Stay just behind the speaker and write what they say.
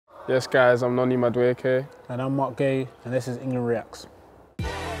Yes, guys, I'm Noni Madueke. And I'm Marc, and this is England Reacts.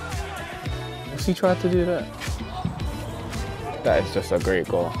 What's he tried to do there? That is just a great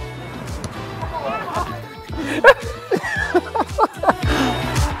goal.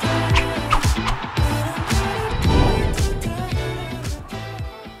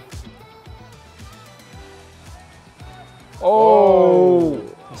 Oh!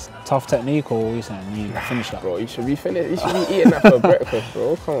 It's tough technique, or you saying you finish that? Bro, you should be eating that for breakfast,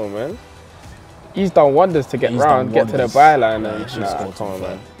 bro. Come on, man. He's done wonders to get round, get to the byline, and nah, come on,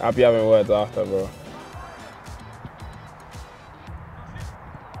 man. I'll be having words after, bro.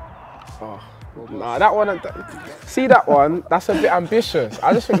 Oh, nah, that one. See that one? That's a bit ambitious.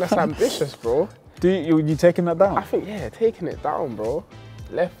 I just think that's ambitious, bro. You taking that down? I think, yeah, taking it down, bro.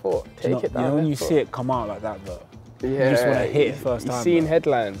 Left foot, take it down. You know when you see it come out like that, but yeah, you just want to hit it first time. You've seen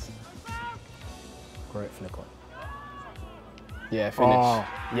headlines. Great flicker. Yeah, finish. Oh.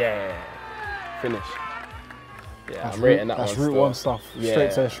 Yeah, finish. Yeah, that's I'm rating that that's one. Route 1 stuff. Yeah.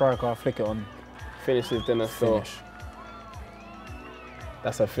 Straight to the striker, I'll flick it on. Finish is dinner store. Finish.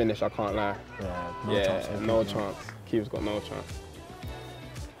 That's a finish, I can't lie. Yeah, no chance. Keeper's got no chance.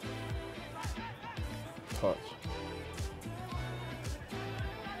 Touch.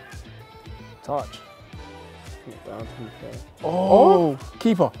 Touch. Down to be fair. Oh!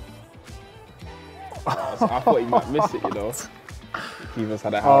 Keeper. I thought he might miss it, you know. Keeper's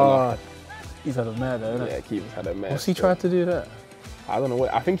had a howler. He's had a mare there, isn't it? Yeah, Keeper's had a mare. What's he tried to do there? I don't know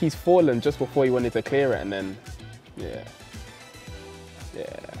what. I think he's fallen just before he wanted to clear it, and then, yeah.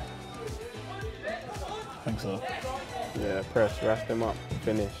 Yeah. I think so. Yeah, press, rest him up,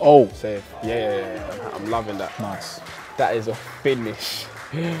 finish. Oh! Save. Yeah. I'm loving that. Nice. That is a finish.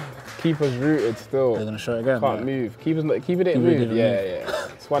 Keeper's rooted still. They're going to show it again. Can't move. Keeper didn't move. Yeah.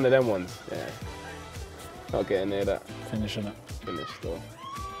 It's one of them ones. Yeah. Not getting near that. Finishing it. Finish still.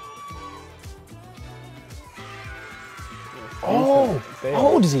 Oh! How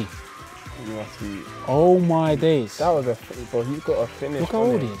old is he? He must be. Oh my days. That was bro, he's got a finish. Look how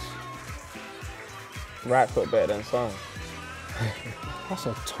old he is. Right foot better than Son. That's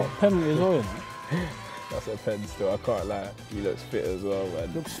a top penalty as well, you know? That's a pen still, I can't lie. He looks fit as well,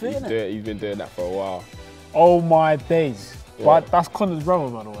 man. Looks fit, innit? He's been doing that for a while. Oh my days. Yeah. But that's Conor's brother,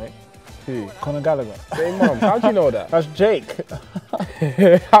 by the way. Who? Conor Gallagher. Same mum. How'd you know that? That's Jake.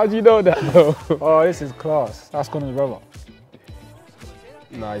 How'd you know that though? Oh, this is class. That's Conor's brother.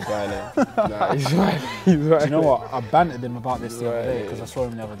 Nah, he's right there. Nah, he's right. He's right. Do you know what? I bantered him about this the other day because I saw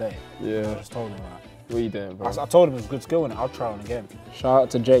him the other day. Yeah. I just told him that. What are you doing, bro? I told him it was good skill in it. I'll try on again. Shout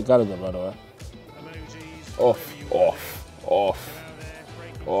out to Jake Gallagher, by the way. Off.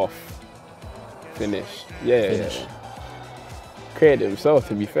 Finish. Yeah. Finish. Created himself,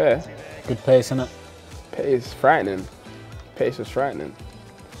 to be fair. Good pace, innit? Pace frightening. Pace was frightening.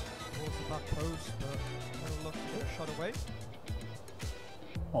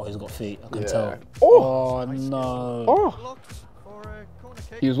 Oh, he's got feet. I can tell. Oh no. Oh.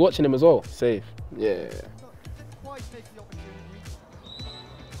 He was watching him as well. Safe. Yeah.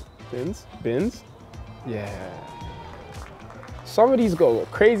 Bins. Yeah. Some of these got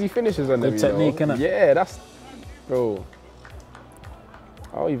crazy finishes on them. Good technique, innit? Yeah, that's, bro.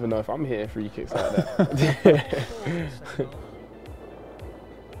 I don't even know if I'm hitting free kicks like that.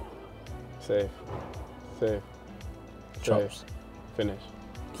 Safe. Chops. Finish.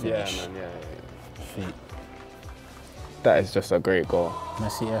 Yeah, man. Yeah. Feet. That is just a great goal.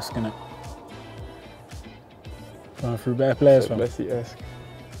 Messi-esque, innit? Going through better players, fam. Messi-esque.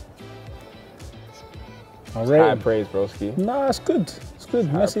 High praise, broski. Nah, it's good. It's good.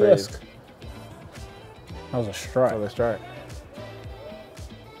 Messi-esque. That was a strike.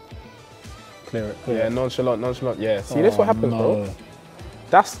 Clear it. Yeah, nonchalant. Yeah. See, this what happens, bro.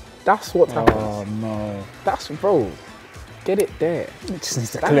 That's what happens. Oh no. That's, bro. Get it there. It just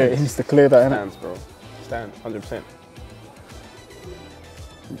needs to clear. It needs to clear that, innit? Stands, bro. Stands, 100%.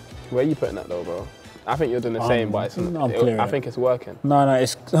 Where are you putting that though, bro? I think you're doing the same, but it's I think it's working. No,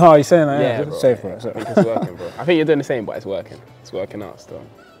 it's. Oh, you're saying that? Yeah, bro. Safe, bro. I think it's working, bro. I think you're doing the same, but it's working. It's working out still.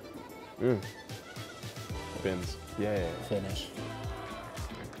 Bins. Yeah. Finish.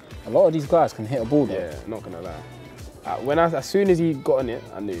 A lot of these guys can hit a ball, though. Yeah, not gonna lie. As soon as he got on it,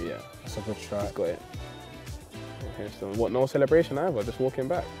 I knew. Yeah. That's a good strike. He's got it. What? No celebration either. Just walking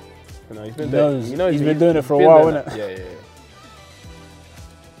back. You know, he's been he's been doing it for a while, isn't it? Yeah.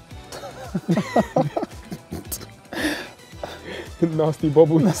 Nasty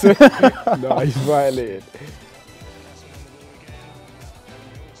bubbles. No, he's violated.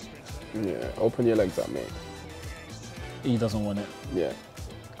 Yeah, open your legs up, mate. He doesn't want it. Yeah.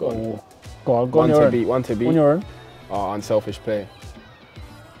 Go on. Go on your own. One to beat. On your own. Oh, unselfish play.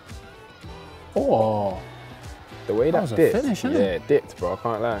 Oh. The way that was a dipped. finish, innit? Yeah, it dipped, bro. I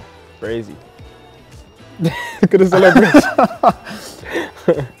can't lie. Crazy. Look at the celebration.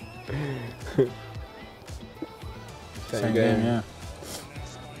 Same game, yeah.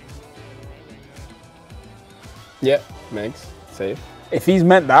 Yep, Megs. Safe. If he's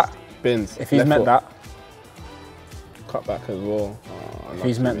meant that, Bins. if he's left meant foot. that, Cut back as well. if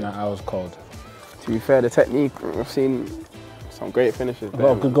he's meant that, I was cold. To be fair, the technique, I've seen some great finishes. A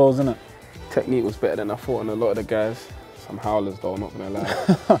lot of good goals, innit? Technique was better than I thought on a lot of the guys. Some howlers though, not gonna lie.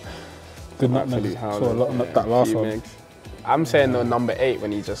 Good Absolute nutmegs. howlers. Saw a lot of that last one. Megs. I'm saying the number 8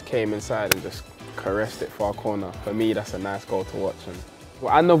 when he just came inside and just caressed it far corner. For me, that's a nice goal to watch.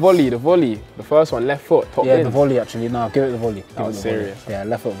 And the volley, the first one, left foot, top Yeah, in. the volley actually. No, give it the volley. That was serious. Yeah,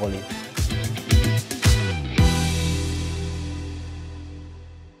 left foot volley.